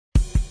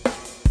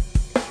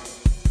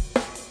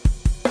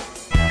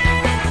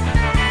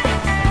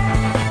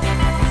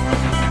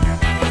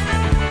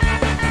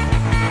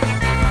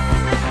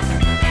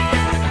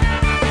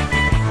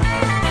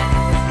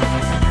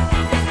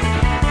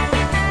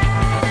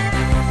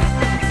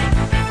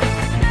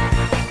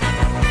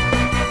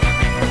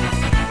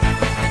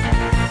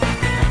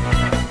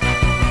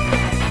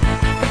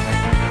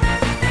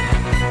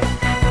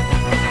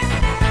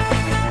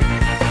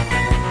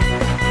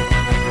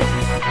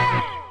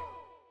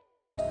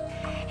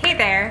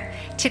there.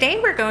 Today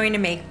we're going to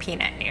make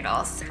peanut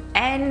noodles.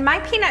 And my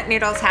peanut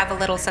noodles have a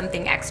little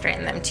something extra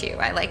in them too.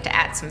 I like to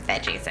add some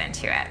veggies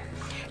into it.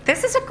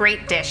 This is a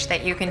great dish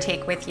that you can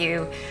take with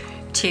you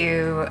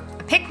to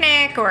a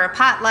picnic or a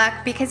potluck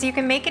because you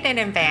can make it in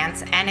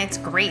advance and it's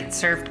great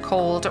served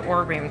cold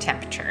or room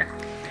temperature.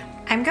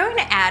 I'm going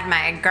to add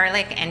my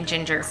garlic and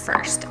ginger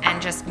first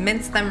and just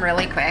mince them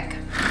really quick.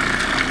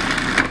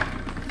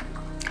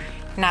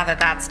 Now that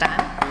that's done,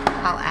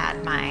 I'll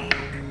add my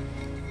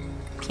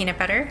peanut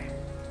butter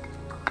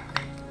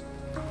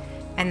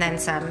and then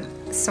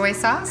some soy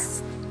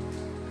sauce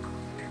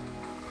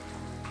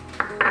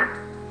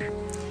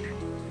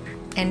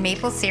and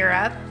maple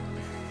syrup,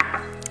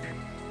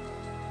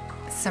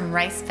 some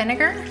rice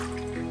vinegar,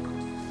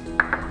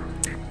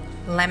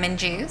 lemon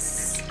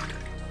juice,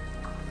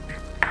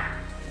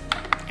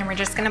 and we're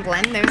just gonna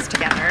blend those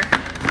together.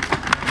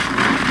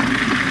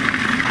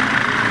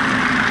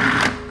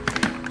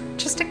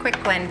 Just a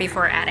quick blend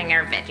before adding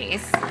our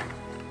veggies.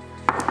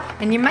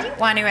 And you might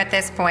want to, at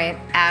this point,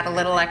 add a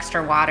little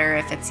extra water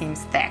if it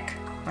seems thick,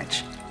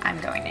 which I'm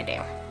going to do.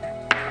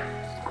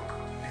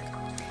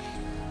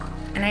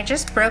 And I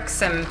just broke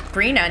some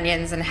green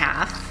onions in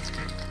half,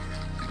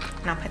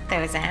 and I'll put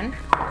those in.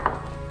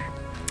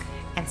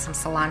 And some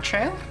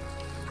cilantro,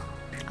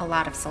 a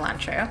lot of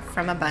cilantro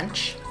from a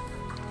bunch.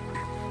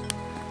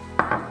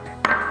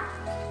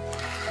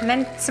 And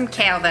then some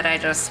kale that I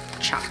just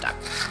chopped up.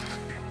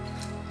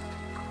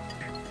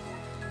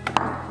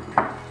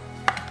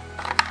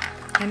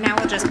 And now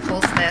we'll just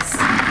pulse this.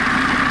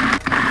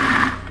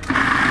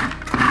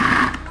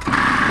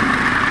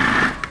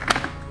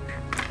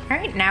 All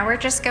right, now we're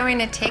just going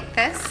to take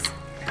this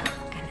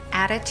and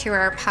add it to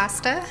our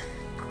pasta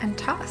and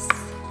toss.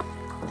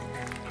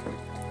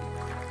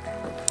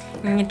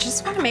 And you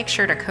just want to make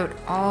sure to coat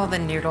all the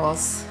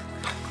noodles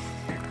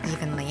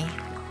evenly.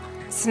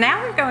 So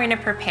now we're going to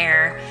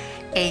prepare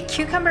a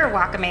cucumber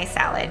wakame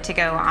salad to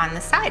go on the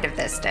side of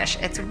this dish.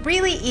 It's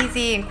really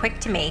easy and quick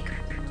to make.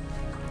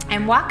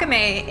 And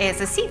wakame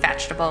is a sea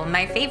vegetable,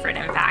 my favorite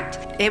in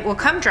fact. It will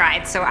come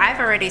dried, so I've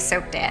already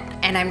soaked it,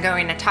 and I'm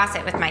going to toss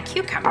it with my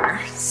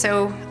cucumber.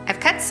 So I've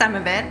cut some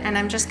of it, and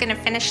I'm just gonna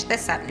finish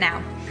this up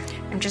now.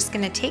 I'm just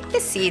gonna take the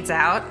seeds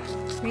out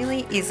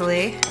really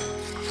easily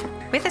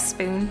with a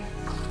spoon.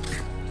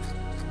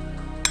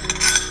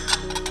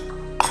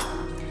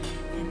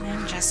 And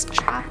then just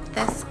chop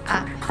this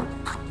up.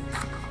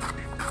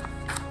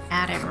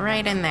 Add it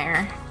right in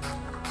there.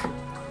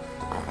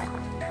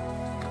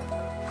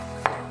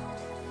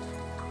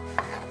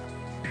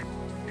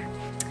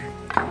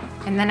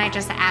 And then I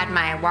just add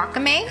my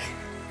wakame,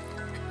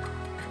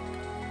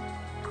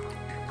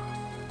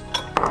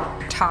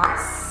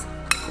 toss,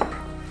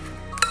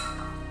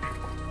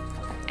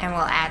 and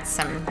we'll add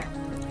some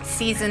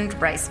seasoned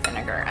rice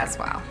vinegar as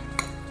well.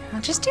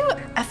 I'll just do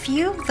a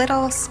few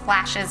little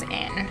splashes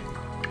in.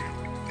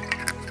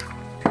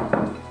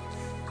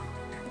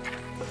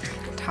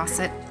 Toss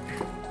it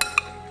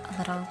a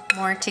little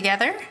more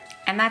together,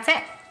 and that's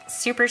it.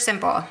 Super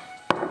simple.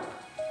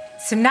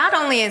 So not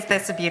only is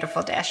this a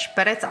beautiful dish,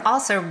 but it's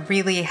also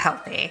really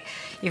healthy.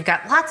 You've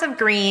got lots of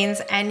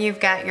greens and you've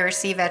got your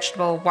sea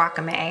vegetable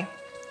wakame.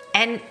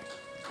 And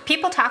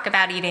people talk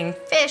about eating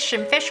fish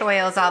and fish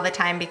oils all the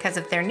time because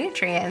of their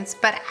nutrients,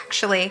 but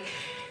actually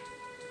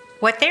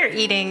what they're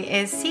eating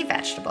is sea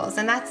vegetables,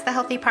 and that's the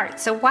healthy part.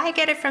 So why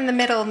get it from the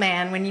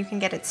middleman when you can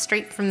get it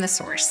straight from the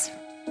source?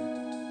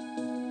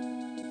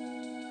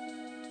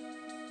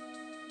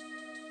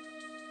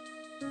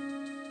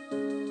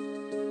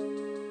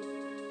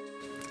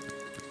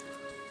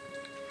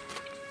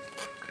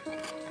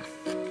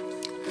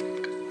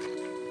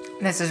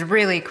 This is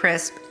really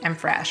crisp and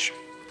fresh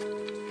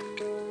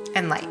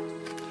and light.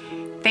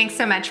 Thanks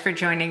so much for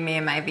joining me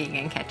in my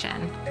vegan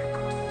kitchen.